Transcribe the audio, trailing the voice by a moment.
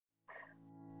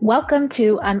Welcome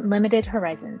to Unlimited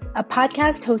Horizons, a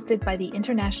podcast hosted by the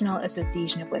International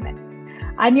Association of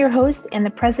Women. I'm your host and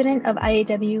the president of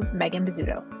IAW, Megan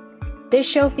Bizzuto. This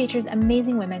show features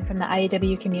amazing women from the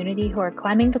IAW community who are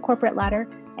climbing the corporate ladder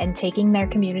and taking their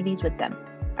communities with them.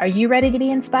 Are you ready to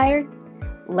be inspired?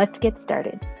 Let's get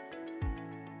started.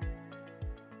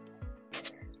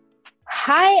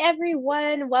 Hi,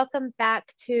 everyone. Welcome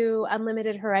back to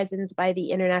Unlimited Horizons by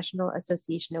the International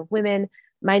Association of Women.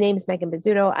 My name is Megan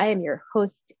Bizzuto. I am your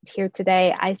host here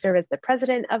today. I serve as the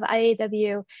president of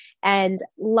IAW and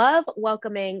love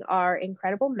welcoming our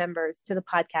incredible members to the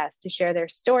podcast to share their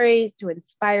stories, to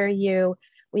inspire you.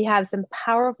 We have some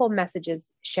powerful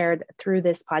messages shared through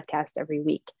this podcast every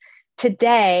week.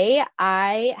 Today,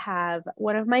 I have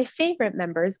one of my favorite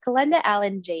members, Kalenda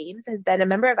Allen James, has been a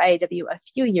member of IAW a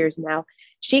few years now.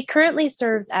 She currently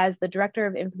serves as the Director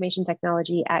of Information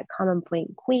Technology at Common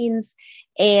Point Queens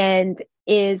and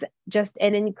is just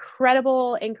an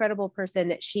incredible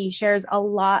person. She shares a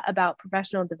lot about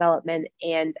professional development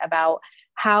and about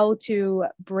how to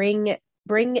bring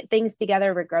things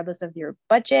together regardless of your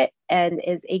budget, and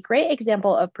is a great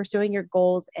example of pursuing your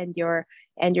goals and your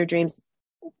dreams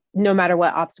no matter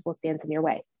what obstacle stands in your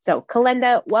way. So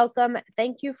Kalenda, welcome.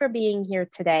 Thank you for being here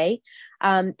today.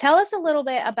 Tell us a little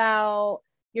bit about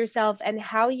yourself and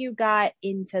how you got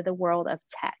into the world of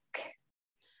tech.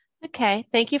 Okay,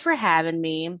 thank you for having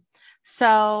me.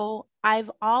 So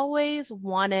I've always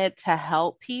wanted to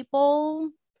help people,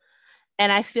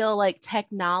 and I feel like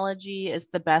technology is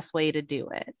the best way to do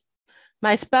it.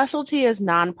 My specialty is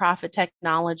nonprofit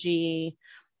technology,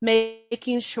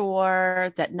 making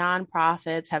sure that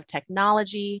nonprofits have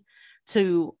technology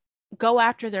to go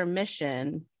after their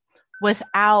mission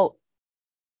without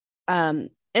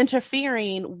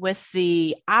interfering with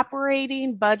the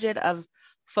operating budget of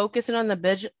focusing on the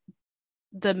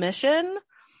mission,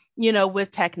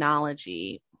 with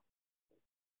technology.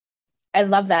 I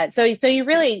love that. So you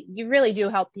really do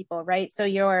help people, right? So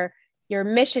you're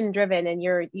mission driven and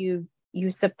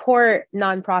you support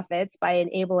nonprofits by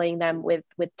enabling them with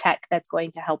tech that's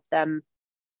going to help them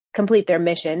complete their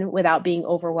mission without being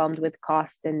overwhelmed with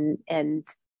cost and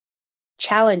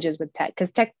challenges with tech,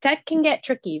 because tech can get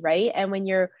tricky, right? And when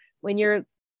you're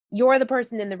the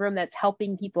person in the room that's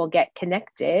helping people get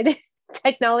connected,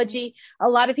 technology, a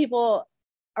lot of people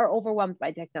are overwhelmed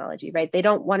by technology, right? They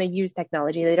don't want to use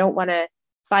technology. They don't want to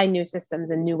find new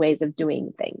systems and new ways of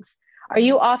doing things. Are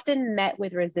you often met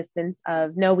with resistance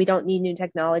of, no, we don't need new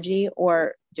technology?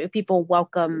 Or do people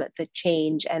welcome the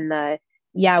change and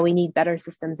we need better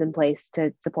systems in place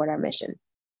to support our mission?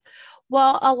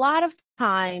 Well, a lot of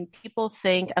time people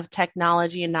think of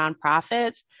technology and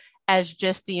nonprofits as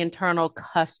just the internal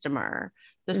customer,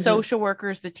 the social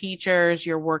workers, the teachers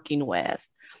you're working with,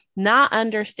 not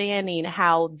understanding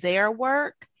how their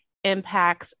work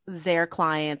impacts their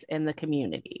clients in the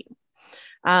community.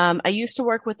 I used to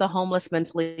work with the homeless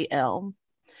mentally ill,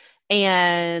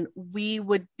 and we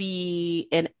would be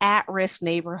in at-risk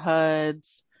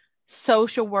neighborhoods.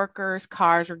 Social workers'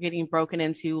 cars were getting broken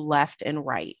into left and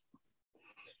right.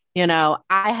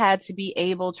 I had to be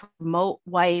able to remote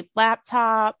wipe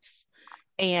laptops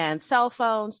and cell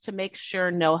phones to make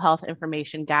sure no health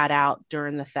information got out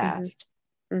during the theft.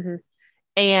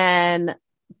 And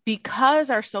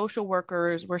because our social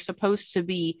workers were supposed to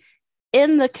be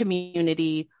in the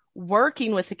community,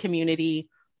 working with the community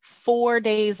 4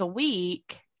 days a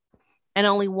week and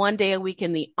only 1 day a week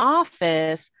in the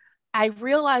office, I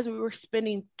realized we were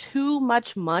spending too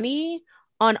much money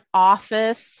on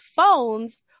office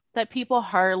phones that people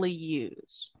hardly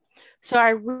use. So I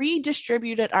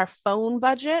redistributed our phone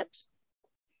budget,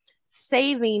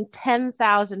 saving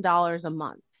 $10,000 a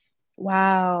month.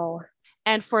 Wow.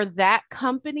 And for that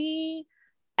company,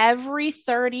 every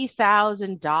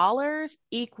 $30,000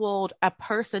 equaled a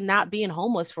person not being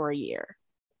homeless for a year.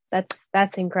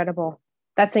 That's incredible.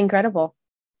 That's incredible.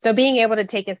 So being able to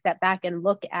take a step back and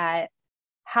look at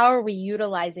how are we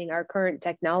utilizing our current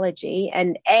technology,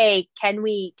 and can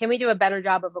we do a better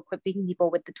job of equipping people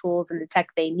with the tools and the tech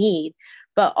they need,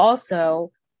 but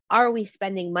also are we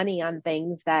spending money on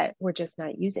things that we're just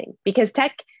not using? Because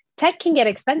tech can get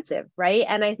expensive, right?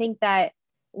 And I think that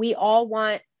we all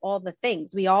want all the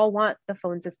things. We all want the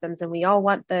phone systems, and we all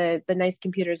want the nice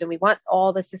computers, and we want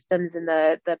all the systems and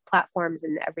the platforms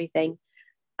and everything.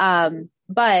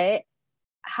 But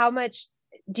how much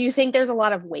do you think there's a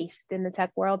lot of waste in the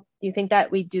tech world? Do you think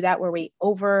that we do that where we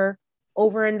over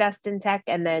invest in tech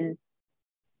and then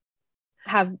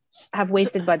have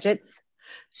wasted budgets?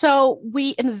 So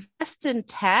we invest in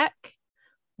tech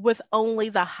with only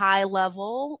the high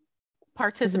level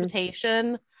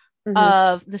participation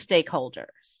of the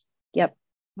stakeholders. Yep.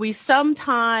 We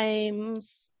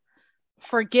sometimes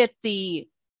forget the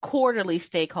quarterly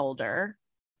stakeholder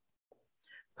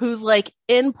whose like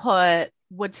input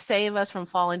would save us from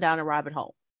falling down a rabbit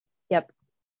hole. Yep.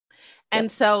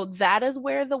 And so that is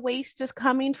where the waste is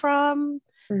coming from,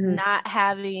 not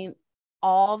having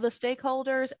all the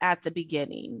stakeholders at the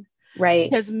beginning. Right.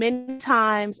 Because many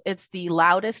times it's the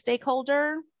loudest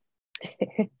stakeholder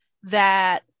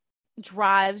that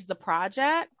drives the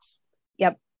project.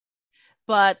 Yep.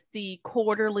 But the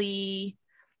quarterly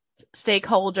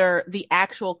stakeholder, the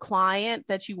actual client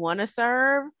that you want to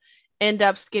serve, end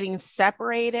up getting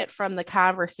separated from the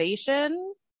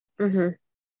conversation.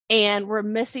 And we're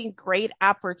missing great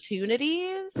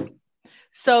opportunities.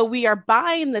 So we are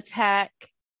buying the tech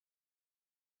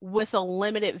with a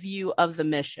limited view of the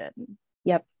mission.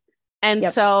 Yep.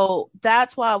 And so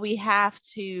that's why we have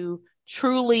to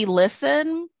truly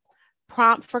listen,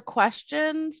 prompt for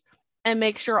questions, and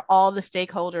make sure all the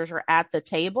stakeholders are at the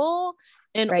table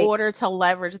in order to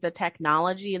leverage the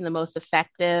technology in the most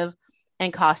effective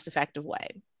and cost-effective way.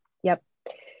 Yep.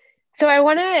 So I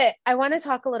want to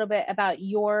talk a little bit about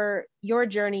your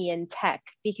journey in tech,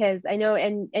 because I know,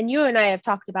 and you and I have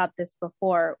talked about this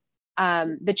before,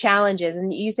 the challenges,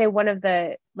 and you say one of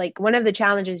the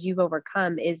challenges you've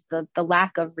overcome is the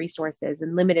lack of resources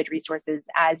and limited resources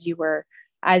as you were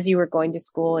going to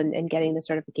school and getting the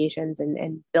certifications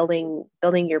and building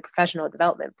your professional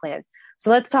development plan. So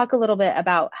let's talk a little bit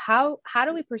about how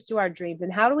do we pursue our dreams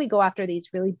and how do we go after these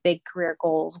really big career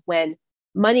goals when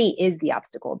money is the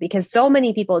obstacle, because so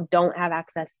many people don't have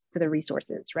access to the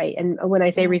resources, right? And when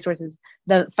I say resources,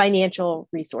 the financial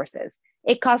resources.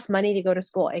 It costs money to go to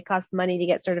school. It costs money to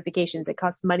get certifications. It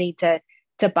costs money to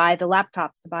buy the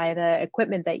laptops, to buy the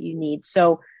equipment that you need.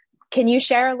 So can you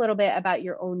share a little bit about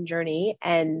your own journey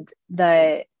and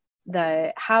the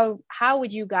how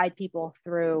would you guide people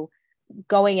through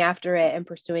going after it and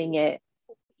pursuing it,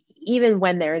 even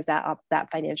when there is that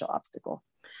financial obstacle?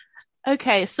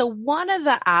 Okay, so one of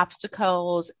the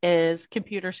obstacles is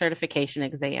computer certification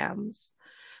exams.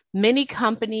 Many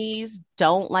companies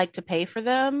don't like to pay for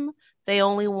them. They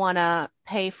only want to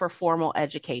pay for formal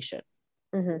education.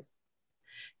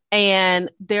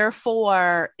 And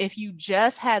therefore, if you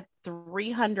just had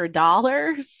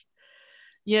 $300,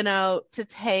 to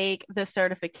take the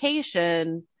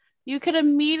certification, you could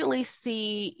immediately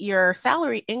see your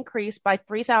salary increase by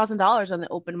 $3,000 on the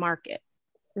open market.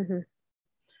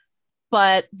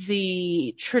 But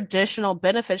the traditional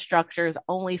benefit structure is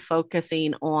only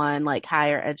focusing on like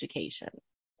higher education.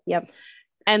 Yep.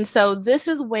 And so this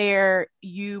is where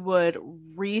you would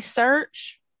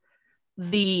research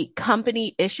the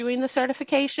company issuing the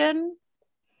certification.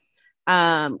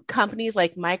 Companies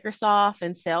like Microsoft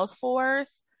and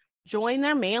Salesforce, join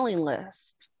their mailing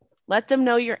list. Let them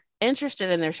know you're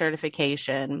interested in their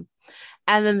certification.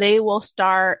 And then they will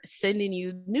start sending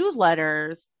you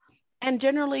newsletters. And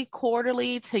generally,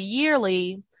 quarterly to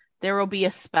yearly, there will be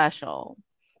a special.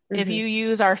 If you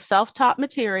use our self-taught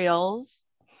materials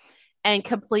and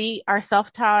complete our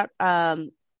self-taught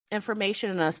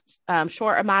information in a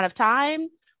short amount of time,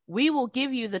 we will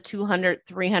give you the $200,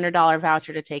 $300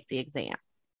 voucher to take the exam.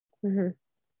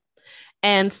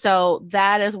 And so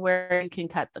that is where you can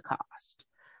cut the cost.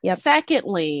 Yep.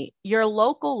 Secondly, your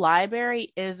local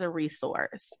library is a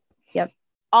resource. Yep.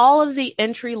 All of the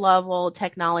entry-level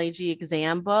technology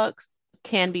exam books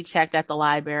can be checked at the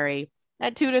library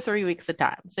at 2 to 3 weeks at a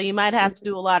time. So you might have to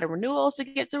do a lot of renewals to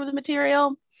get through the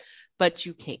material, but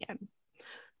you can.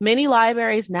 Many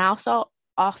libraries now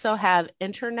also have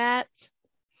internet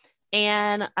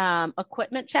and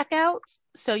equipment checkouts.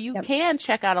 So you can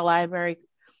check out a library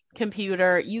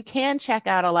computer. You can check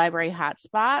out a library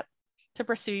hotspot to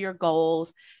pursue your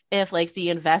goals if like the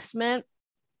investment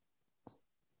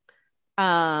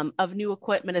of new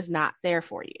equipment is not there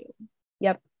for you.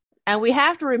 Yep. And we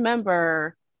have to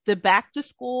remember the back to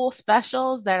school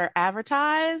specials that are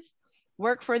advertised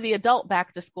work for the adult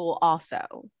back to school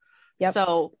also. Yep.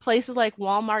 So places like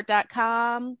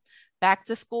Walmart.com, back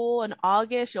to school in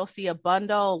August, you'll see a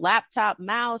bundle, laptop,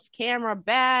 mouse, camera,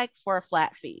 bag for a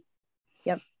flat fee.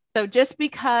 Yep. So just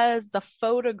because the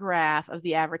photograph of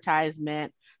the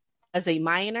advertisement as a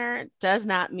minor does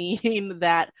not mean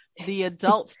that the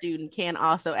adult student can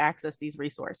also access these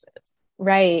resources.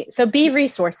 Right. So be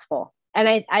resourceful.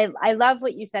 And I love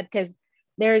what you said, because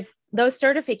there's those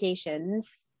certifications.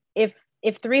 If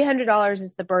 $300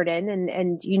 is the burden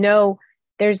and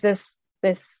there's this,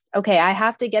 okay, I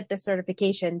have to get the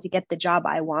certification to get the job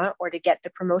I want or to get the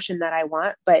promotion that I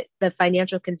want, but the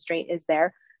financial constraint is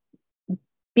there.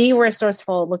 Be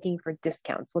resourceful, looking for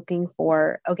discounts, looking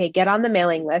for, okay, get on the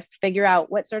mailing list, figure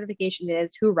out what certification it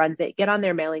is, who runs it, get on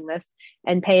their mailing list,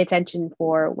 and pay attention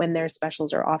for when there's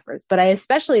specials or offers. But I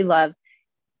especially love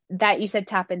that you said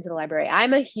tap into the library.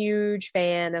 I'm a huge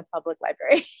fan of public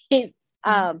libraries.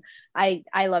 I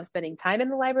love spending time in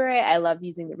the library. I love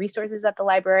using the resources at the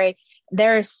library.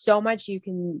 There is so much you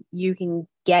can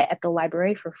get at the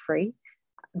library for free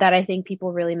that I think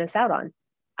people really miss out on.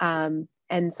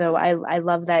 And so I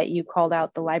love that you called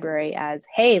out the library as,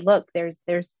 hey, look, there's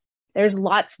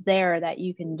lots there that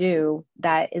you can do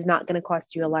that is not going to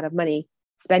cost you a lot of money.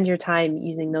 Spend your time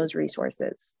using those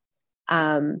resources.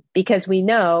 Because we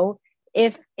know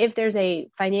if there's a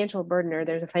financial burden or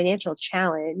there's a financial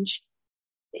challenge,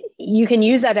 you can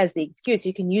use that as the excuse.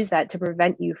 You can use that to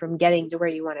prevent you from getting to where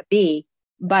you want to be.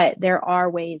 But there are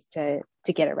ways to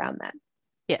get around that.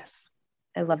 Yes.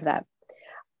 I love that.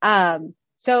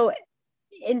 So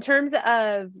in terms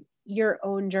of your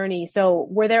own journey, so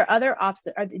were there other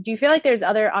obstacles? Do you feel like there's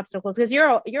other obstacles? Because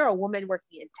you're a woman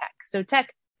working in tech. So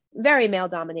tech, very male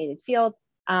dominated field.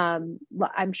 I'm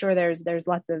sure there's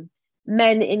lots of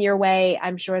men in your way.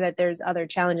 I'm sure that there's other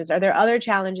challenges. Are there other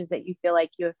challenges that you feel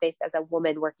like you have faced as a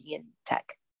woman working in tech?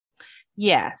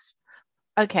 Yes.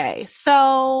 Okay.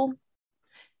 So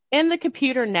in the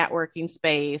computer networking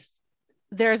space,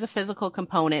 there's a physical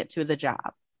component to the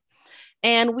job.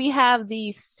 And we have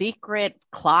these secret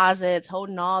closets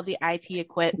holding all the IT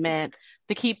equipment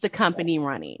to keep the company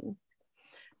running.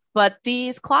 But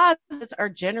these closets are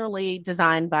generally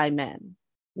designed by men.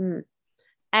 Mm.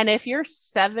 And if you're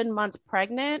 7 months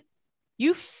pregnant,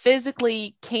 you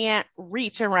physically can't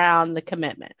reach around the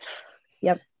commitment.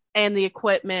 Yep. And the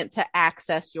equipment to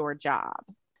access your job.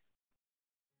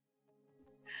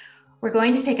 We're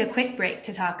going to take a quick break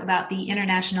to talk about the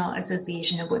International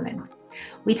Association of Women.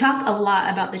 We talk a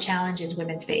lot about the challenges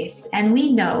women face, and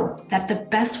we know that the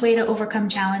best way to overcome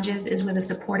challenges is with a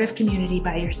supportive community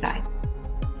by your side.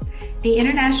 The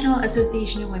International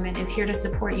Association of Women is here to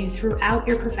support you throughout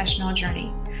your professional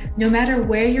journey. No matter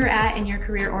where you're at in your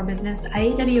career or business,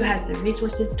 IAW has the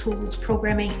resources, tools,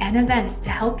 programming, and events to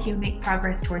help you make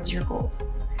progress towards your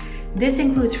goals. This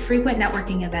includes frequent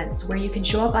networking events where you can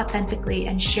show up authentically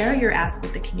and share your ask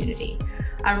with the community,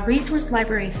 a resource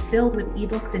library filled with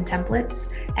ebooks and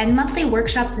templates, and monthly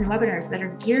workshops and webinars that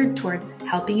are geared towards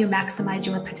helping you maximize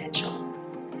your potential.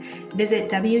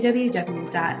 Visit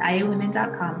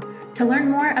www.iawomen.com to learn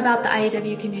more about the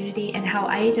IAW community and how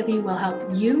IAW will help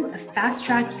you fast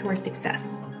track your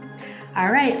success. All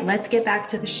right, let's get back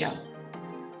to the show.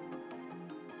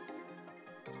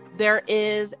 There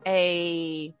is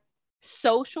a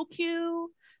social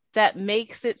cue that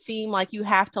makes it seem like you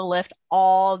have to lift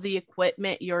all the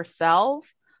equipment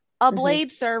yourself. A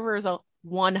blade server is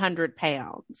 100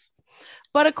 pounds.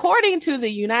 But according to the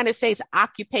United States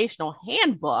Occupational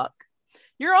Handbook,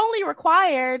 you're only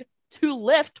required to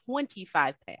lift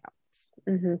 25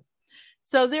 pounds.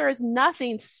 So there is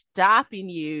nothing stopping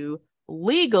you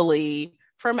legally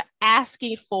from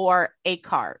asking for a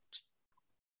cart,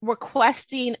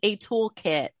 requesting a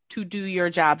toolkit to do your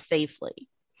job safely,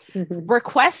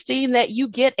 requesting that you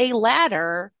get a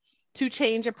ladder to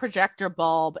change a projector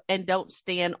bulb and don't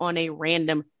stand on a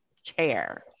random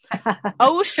chair.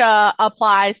 OSHA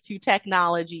applies to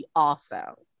technology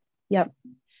also. Yep.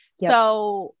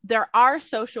 So there are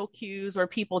social cues where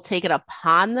people take it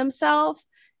upon themselves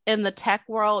in the tech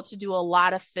world to do a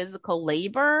lot of physical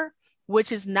labor,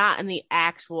 which is not in the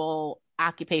actual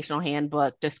occupational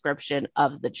handbook description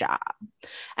of the job.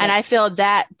 And I feel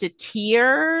that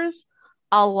deters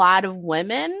a lot of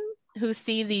women who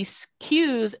see these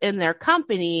cues in their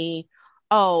company.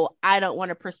 Oh, I don't want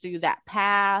to pursue that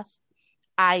path.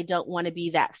 I don't want to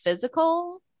be that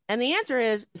physical. And the answer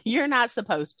is you're not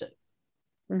supposed to.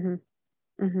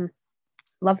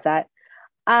 Love that.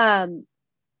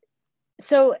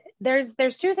 So there's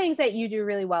two things that you do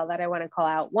really well that I want to call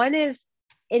out. One is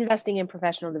investing in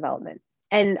professional development.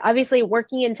 And obviously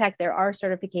working in tech, there are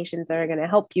certifications that are going to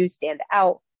help you stand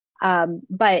out.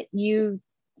 But you've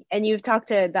talked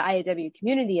to the IAW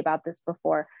community about this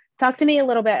before. Talk to me a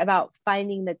little bit about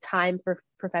finding the time for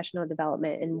professional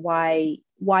development and why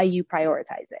you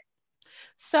prioritize it.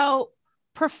 So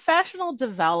professional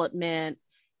development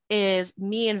is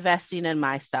me investing in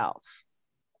myself.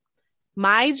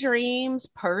 My dreams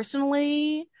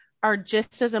personally are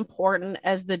just as important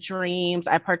as the dreams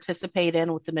I participate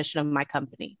in with the mission of my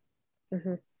company.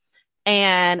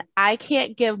 And I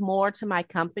can't give more to my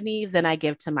company than I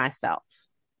give to myself.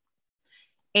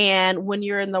 And when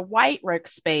you're in the white work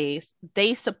space,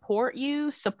 they support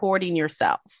you supporting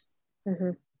yourself.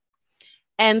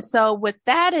 And so with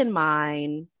that in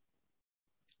mind,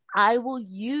 I will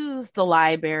use the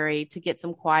library to get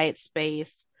some quiet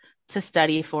space to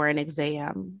study for an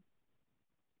exam.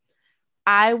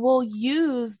 I will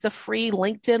use the free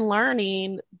LinkedIn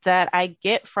learning that I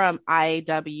get from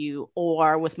IAW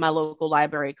or with my local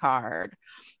library card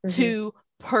to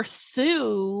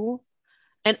pursue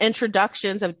an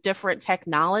introductions of different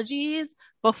technologies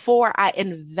before I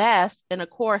invest in a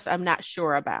course I'm not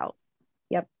sure about.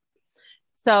 Yep.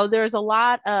 So there's a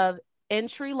lot of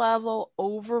entry level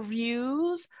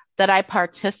overviews that I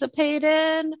participate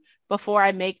in before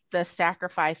I make the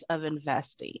sacrifice of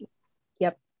investing.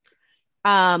 Yep.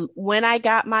 When I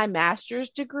got my master's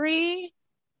degree,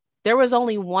 there was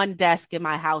only one desk in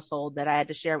my household that I had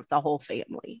to share with the whole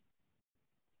family.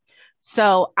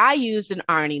 So I used an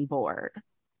ironing board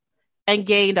and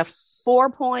gained a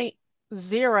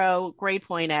 4.0 grade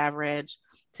point average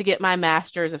to get my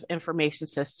master's of information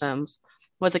systems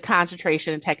with a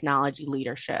concentration in technology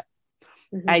leadership.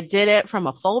 I did it from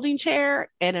a folding chair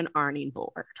and an ironing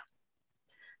board.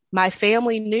 My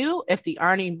family knew if the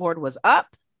ironing board was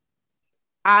up,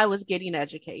 I was getting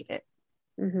educated.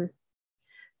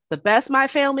 The best my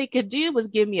family could do was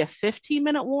give me a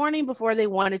 15-minute warning before they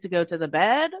wanted to go to the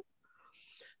bed.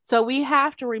 So we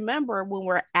have to remember when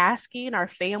we're asking our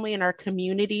family and our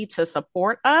community to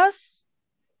support us,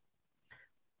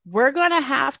 we're going to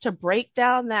have to break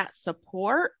down that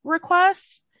support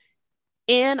request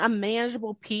in a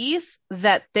manageable piece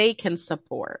that they can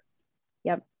support.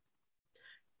 Yep.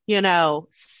 You know,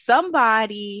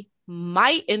 somebody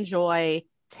might enjoy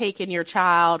taking your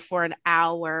child for an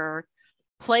hour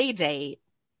play date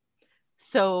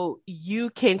so you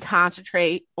can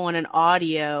concentrate on an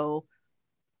audio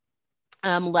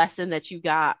lesson that you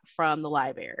got from the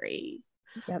library.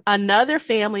 Yep. Another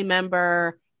family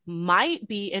member might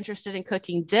be interested in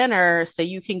cooking dinner so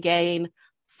you can gain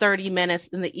 30 minutes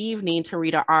in the evening to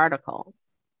read an article.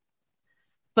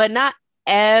 But not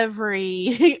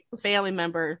every family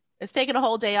member is taking a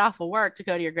whole day off of work to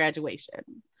go to your graduation.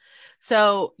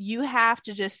 So you have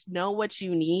to just know what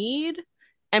you need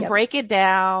and break it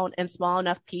down in small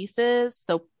enough pieces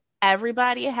so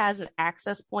everybody has an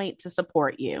access point to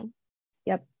support you.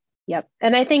 Yep.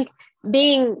 And I think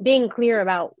being clear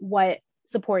about what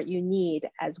support you need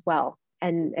as well,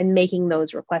 and making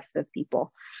those requests of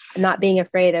people, and not being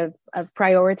afraid of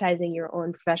prioritizing your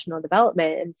own professional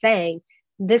development and saying,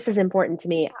 this is important to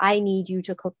me. I need you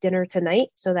to cook dinner tonight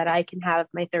so that I can have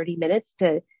my 30 minutes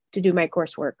to do my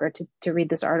coursework, or to read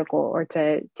this article, or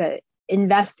to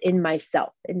invest in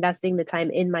myself, investing the time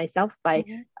in myself by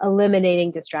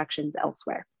eliminating distractions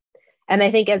elsewhere. And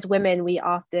I think as women,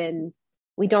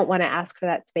 we don't want to ask for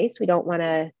that space. We don't want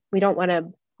to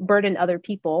burden other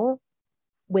people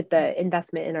with the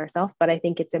investment in ourselves, but I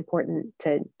think it's important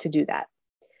to do that.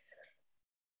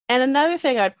 And another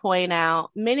thing I'd point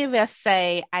out, many of us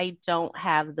say, I don't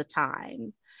have the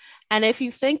time. And if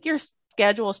you think your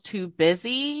schedule is too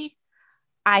busy,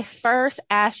 I first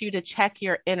ask you to check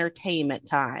your entertainment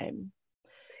time.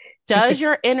 Does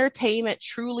your entertainment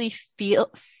truly feed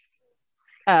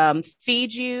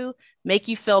you, make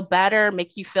you feel better,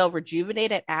 make you feel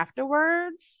rejuvenated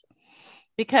afterwards?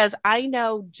 Because I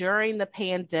know during the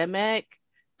pandemic,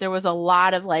 there was a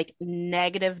lot of like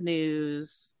negative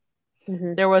news.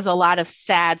 There was a lot of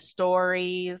sad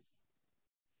stories.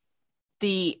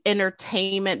 The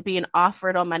entertainment being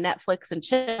offered on my Netflix and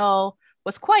chill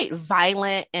was quite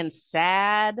violent and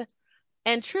sad.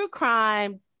 And true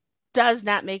crime does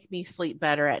not make me sleep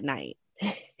better at night.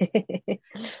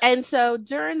 And so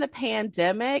during the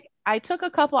pandemic, I took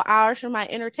a couple hours from my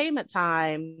entertainment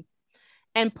time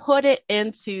and put it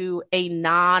into a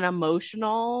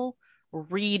non-emotional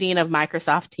reading of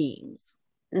Microsoft Teams.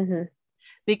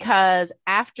 Because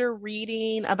after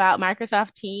reading about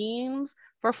Microsoft Teams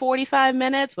for 45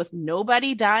 minutes with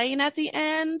nobody dying at the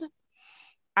end,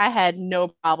 I had no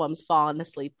problems falling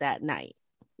asleep that night.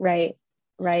 Right.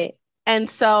 And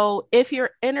so if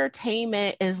your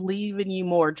entertainment is leaving you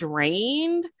more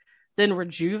drained than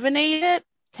rejuvenated,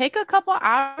 take a couple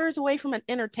hours away from an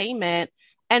entertainment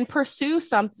and pursue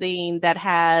something that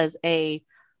has a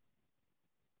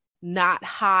not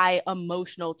high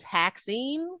emotional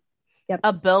taxing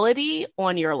ability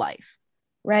on your life.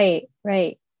 Right.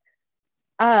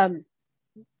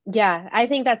 Yeah, I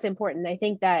think that's important. I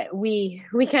think that we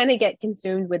kind of get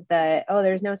consumed with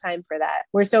there's no time for that.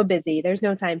 We're so busy. There's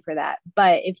no time for that.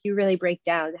 But if you really break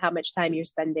down how much time you're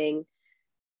spending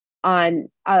on,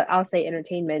 I'll say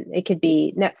entertainment, it could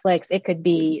be Netflix, it could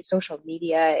be social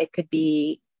media, it could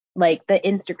be like the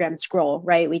Instagram scroll,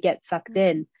 right? We get sucked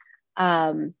in.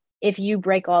 if you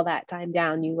break all that time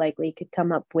down, you likely could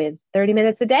come up with 30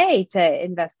 minutes a day to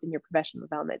invest in your professional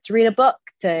development, to read a book,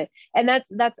 and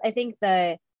that's I think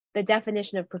the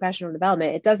definition of professional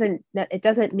development. It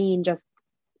doesn't mean just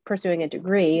pursuing a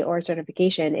degree or a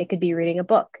certification. It could be reading a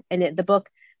book, and the book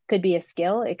could be a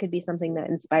skill. It could be something that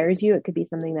inspires you. It could be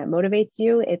something that motivates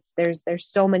you. There's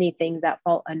so many things that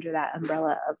fall under that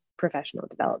umbrella of professional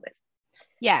development.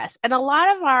 Yes. And a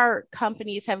lot of our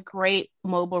companies have great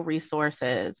mobile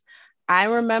resources. I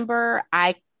remember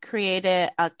I created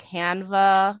a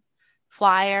Canva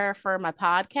flyer for my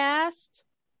podcast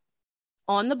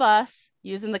on the bus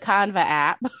using the Canva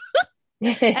app.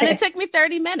 And it took me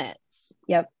 30 minutes.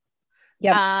 Yep.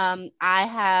 I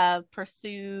have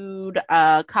pursued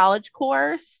a college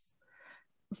course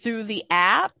through the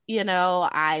app.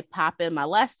 I pop in my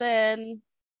lesson,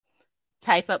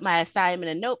 type up my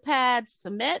assignment in Notepad,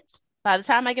 submit. By the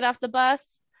time I get off the bus,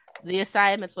 the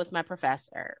assignment's with my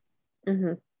professor.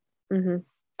 Mm-hmm.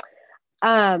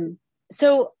 Mm-hmm.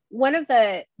 So one of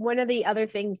the other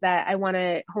things that I want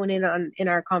to hone in on in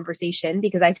our conversation,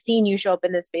 because I've seen you show up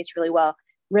in this space really well,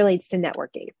 relates to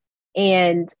networking.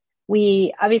 And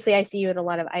I see you at a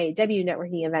lot of IAW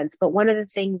networking events, but one of the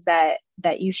things that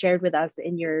you shared with us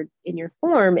in your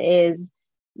form is,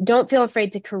 don't feel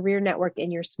afraid to career network in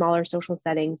your smaller social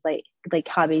settings, like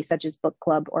hobbies such as book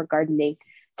club or gardening.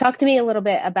 Talk to me a little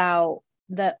bit about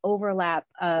the overlap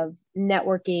of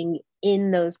networking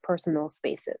in those personal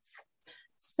spaces.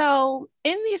 So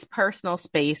in these personal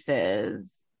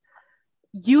spaces,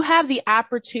 you have the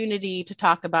opportunity to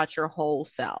talk about your whole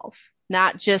self,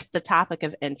 not just the topic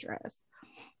of interest.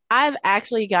 I've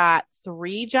actually got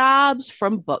 3 jobs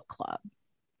from book club.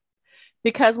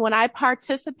 Because when I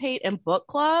participate in book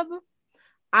club,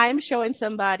 I'm showing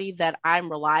somebody that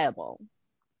I'm reliable.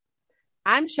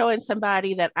 I'm showing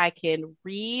somebody that I can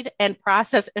read and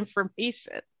process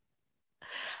information.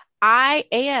 I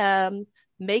am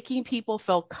making people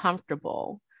feel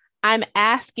comfortable. I'm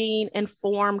asking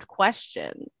informed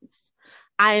questions.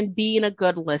 I am being a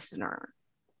good listener.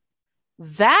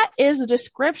 That is a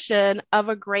description of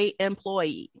a great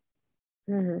employee.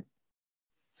 Mm-hmm.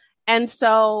 And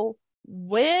so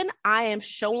when I am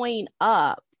showing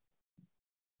up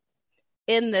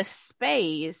in this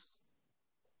space,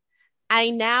 I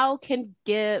now can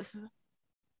give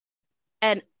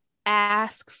and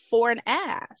ask for an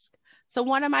ask. So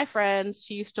one of my friends,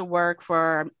 she used to work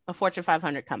for a Fortune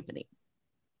 500 company,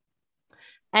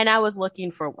 and I was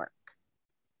looking for work.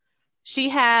 She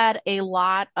had a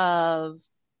lot of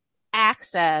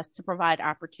access to provide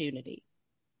opportunity,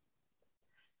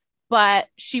 but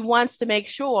she wants to make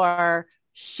sure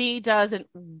she doesn't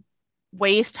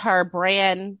waste her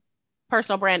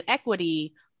personal brand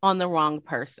equity on the wrong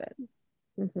person.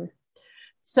 Mm-hmm.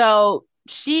 So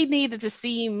she needed to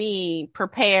see me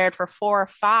prepared for 4 or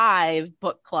 5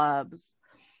 book clubs,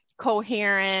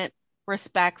 coherent,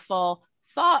 respectful,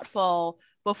 thoughtful,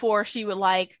 before she would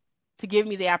like to give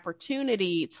me the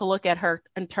opportunity to look at her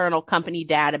internal company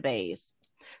database.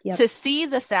 Yep. To see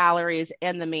the salaries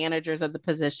and the managers of the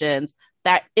positions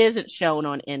that isn't shown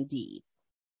on Indeed.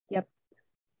 Yep.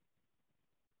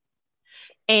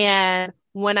 And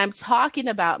when I'm talking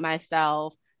about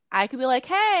myself, I could be like,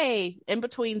 hey, in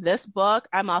between this book,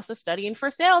 I'm also studying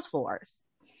for Salesforce.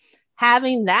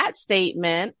 Having that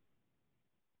statement,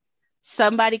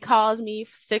 somebody calls me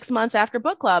 6 months after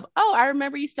book club. Oh, I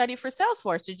remember you studied for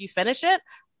Salesforce. Did you finish it?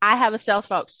 I have a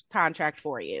Salesforce contract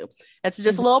for you. It's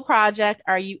just a little project.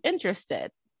 Are you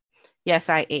interested? Yes,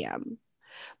 I am.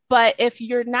 But if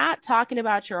you're not talking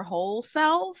about your whole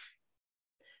self,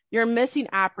 you're missing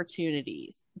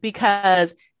opportunities,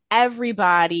 because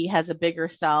everybody has a bigger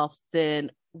self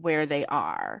than where they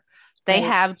are. They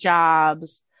have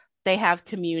jobs, they have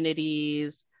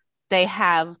communities, they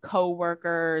have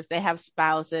coworkers, they have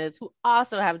spouses who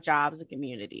also have jobs and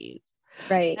communities.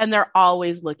 Right. And they're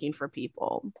always looking for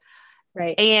people.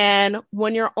 Right. And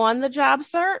when you're on the job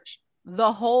search,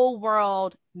 the whole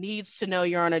world needs to know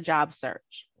you're on a job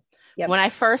search. Yep. When I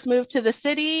first moved to the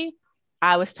city,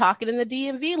 I was talking in the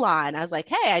DMV line. I was like,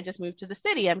 hey, I just moved to the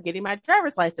city. I'm getting my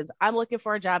driver's license. I'm looking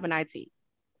for a job in IT.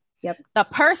 Yep. The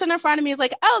person in front of me is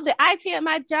like, oh, the IT at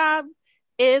my job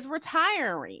is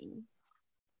retiring.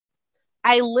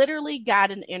 I literally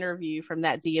got an interview from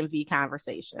that DMV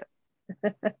conversation.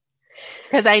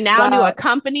 Because I now knew a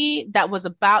company that was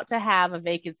about to have a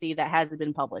vacancy that hasn't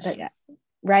been published yet.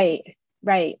 Right.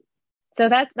 So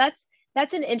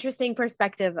that's an interesting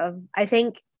perspective of, I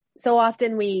think so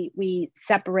often we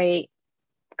separate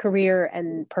career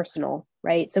and personal,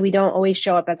 right? So we don't always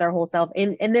show up as our whole self.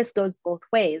 And this goes both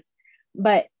ways.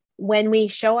 But when we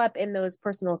show up in those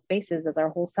personal spaces as our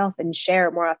whole self and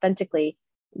share more authentically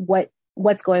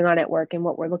what's going on at work and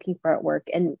what we're looking for at work,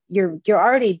 and you're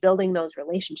already building those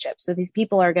relationships. So these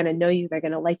people are going to know you, they're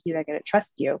going to like you, they're going to trust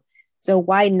you. So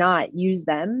why not use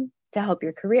them to help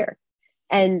your career?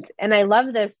 And I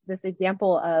love this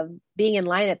example of being in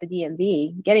line at the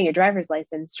DMV, getting a driver's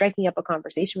license, striking up a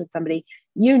conversation with somebody.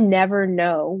 You never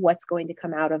know what's going to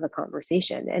come out of a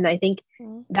conversation. And I think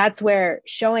that's where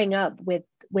showing up with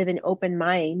an open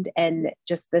mind and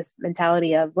just this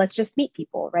mentality of let's just meet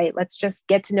people, right? Let's just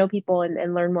get to know people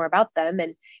and learn more about them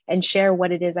and share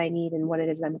what it is I need and what it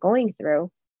is I'm going through.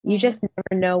 You just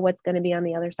never know what's going to be on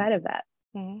the other side of that.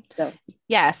 So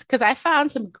yes, because I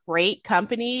found some great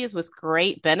companies with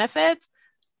great benefits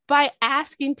by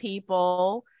asking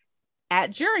people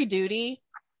at jury duty,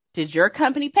 did your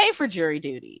company pay for jury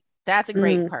duty? That's a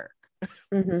great perk.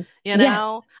 You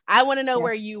know, I want to know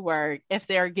where you work if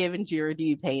they're giving jury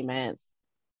duty payments.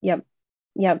 Yep.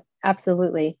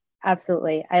 Absolutely.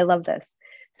 I love this.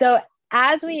 So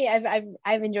as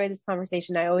I've enjoyed this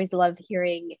conversation. I always love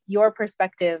hearing your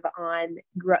perspective on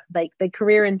like the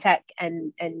career in tech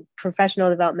and professional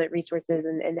development resources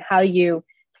and how you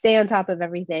stay on top of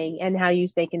everything and how you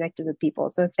stay connected with people.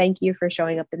 So thank you for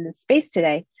showing up in this space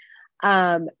today.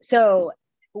 So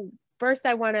first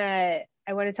I want to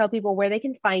tell people where they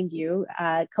can find you.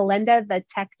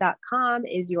 KalendaTheTech.com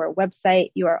is your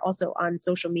website. You are also on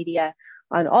social media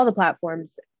on all the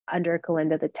platforms under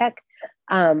Kalenda the Tech.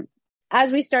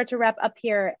 As we start to wrap up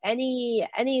here, any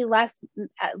last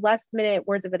minute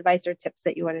words of advice or tips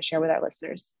that you want to share with our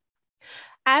listeners?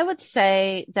 I would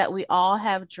say that we all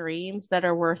have dreams that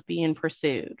are worth being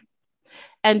pursued.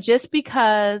 And just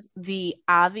because the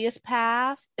obvious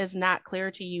path is not clear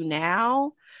to you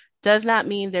now, does not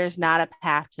mean there's not a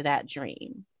path to that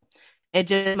dream. It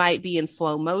just might be in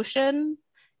slow motion.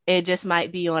 It just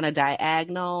might be on a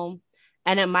diagonal.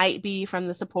 And it might be from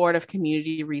the support of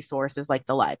community resources like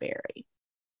the library.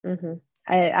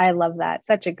 I love that.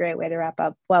 Such a great way to wrap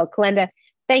up. Well, Kalenda,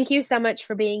 thank you so much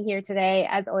for being here today.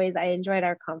 As always, I enjoyed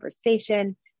our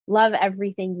conversation. Love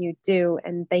everything you do.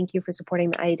 And thank you for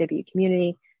supporting the IAW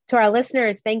community. To our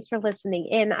listeners, thanks for listening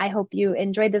in. I hope you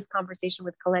enjoyed this conversation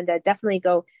with Kalenda. Definitely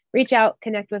go reach out,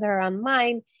 connect with her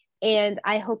online. And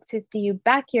I hope to see you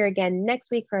back here again next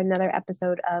week for another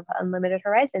episode of Unlimited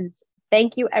Horizons.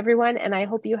 Thank you, everyone, and I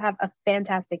hope you have a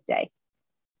fantastic day.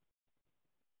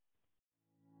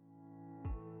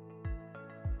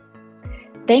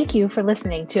 Thank you for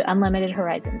listening to Unlimited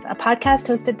Horizons, a podcast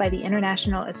hosted by the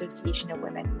International Association of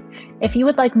Women. If you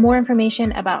would like more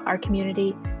information about our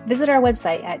community, visit our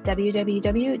website at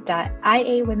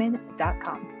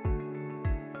www.iawomen.com.